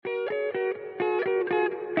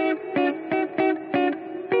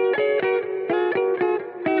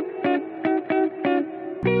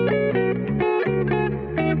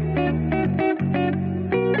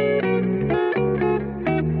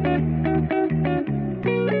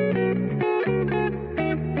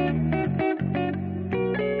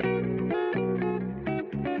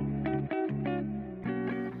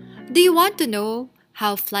Do you want to know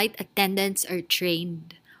how flight attendants are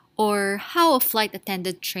trained? Or how a flight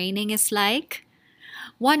attendant training is like?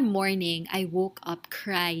 One morning, I woke up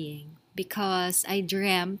crying because I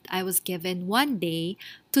dreamt I was given one day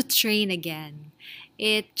to train again.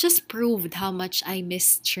 It just proved how much I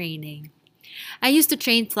miss training. I used to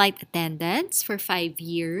train flight attendants for 5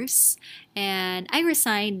 years and I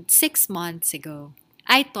resigned 6 months ago.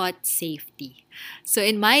 I thought safety. So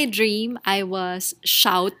in my dream, I was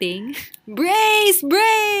shouting, brace,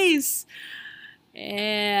 brace!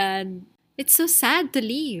 And it's so sad to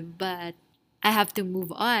leave, but I have to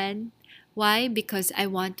move on. Why? Because I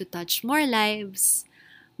want to touch more lives,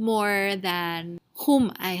 more than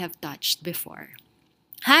whom I have touched before.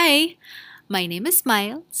 Hi, my name is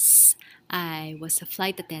Miles. I was a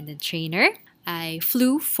flight attendant trainer. I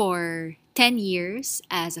flew for 10 years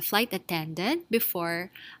as a flight attendant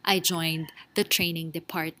before I joined the training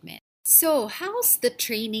department. So, how's the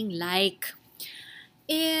training like?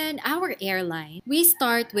 In our airline, we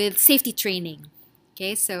start with safety training.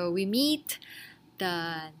 Okay, so we meet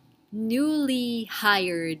the newly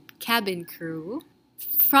hired cabin crew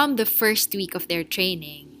from the first week of their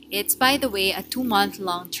training. It's, by the way, a 2 month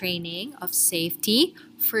long training of safety,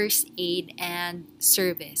 first aid, and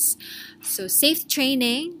service. So, safe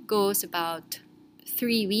training goes about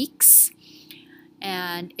 3 weeks,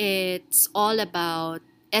 and it's all about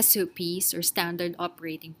SOPs or standard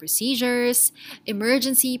operating procedures,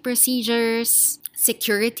 emergency procedures,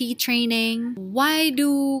 security training. Why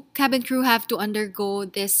do cabin crew have to undergo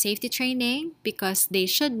this safety training? Because they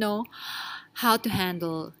should know how to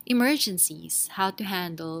handle emergencies, how to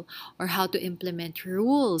handle or how to implement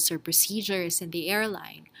rules or procedures in the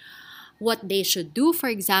airline. What they should do, for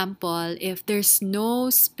example, if there's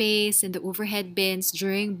no space in the overhead bins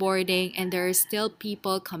during boarding and there are still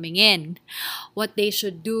people coming in. What they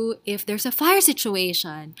should do if there's a fire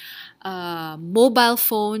situation, a mobile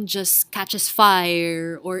phone just catches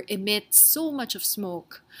fire or emits so much of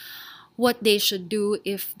smoke. What they should do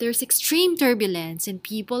if there's extreme turbulence and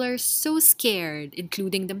people are so scared,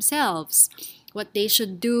 including themselves. What they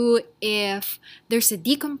should do if there's a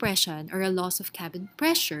decompression or a loss of cabin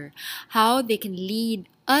pressure. How they can lead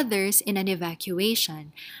others in an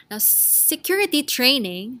evacuation. Now, security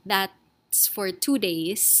training, that's for 2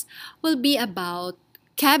 days, will be about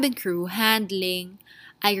cabin crew handling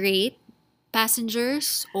irate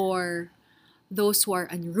passengers or those who are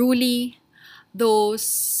unruly,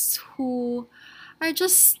 those who are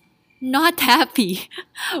just not happy.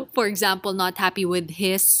 For example, not happy with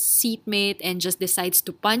his seatmate and just decides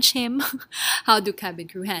to punch him. How do cabin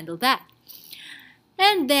crew handle that?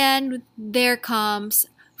 And then there comes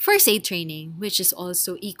first aid training, which is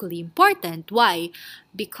also equally important. Why?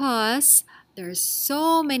 Because there's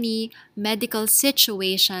so many medical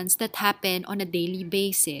situations that happen on a daily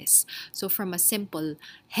basis. So from a simple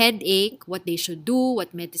headache, what they should do,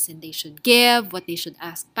 what medicine they should give, what they should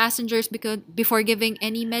ask passengers before giving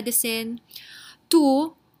any medicine,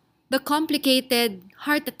 to the complicated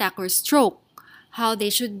heart attack or stroke, how they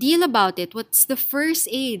should deal about it, what's the first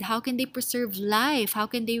aid, how can they preserve life, how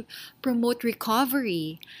can they promote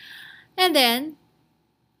recovery. And then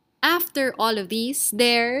after all of these,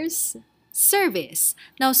 there's service.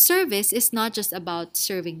 Now, service is not just about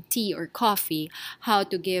serving tea or coffee, how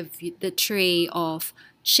to give the tray of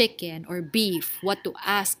chicken or beef, what to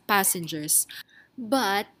ask passengers,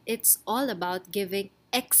 but it's all about giving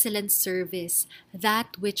excellent service,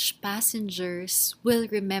 that which passengers will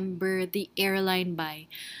remember the airline by.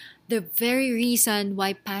 The very reason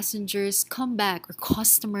why passengers come back or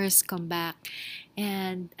customers come back.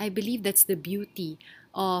 And I believe that's the beauty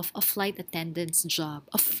of a flight attendant's job,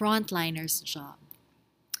 a frontliner's job.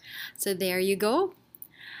 So there you go.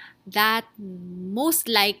 That most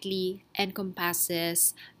likely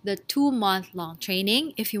encompasses the 2 month long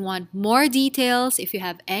training. If you want more details, if you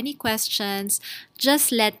have any questions,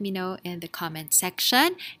 just let me know in the comment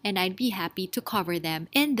section and I'd be happy to cover them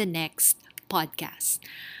in the next podcast.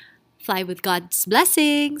 Fly with God's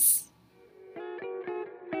blessings.